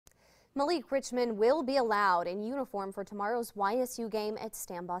Ma'lik Richmond will be allowed in uniform for tomorrow's YSU game at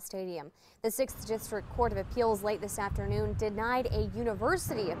Stambaugh Stadium. The 6th District Court of Appeals late this afternoon denied a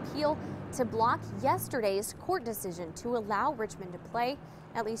university appeal to block yesterday's court decision to allow Richmond to play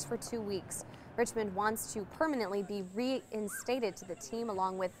at least for 2 weeks. Richmond wants to permanently be reinstated to the team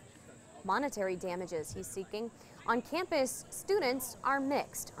along with monetary damages he's seeking. On campus, students are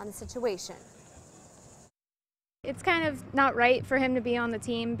mixed on the situation. It's kind of not right for him to be on the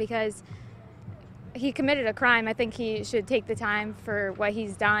team because he committed a crime. I think he should take the time for what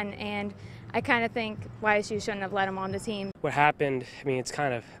he's done, and I kind of think YSU shouldn't have let him on the team. What happened, I mean, it's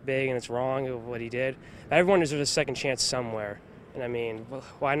kind of big and it's wrong of what he did. But everyone deserves a second chance somewhere. And I mean,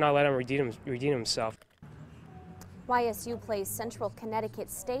 why not let him redeem himself? YSU plays Central Connecticut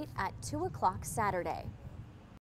State at 2 o'clock Saturday.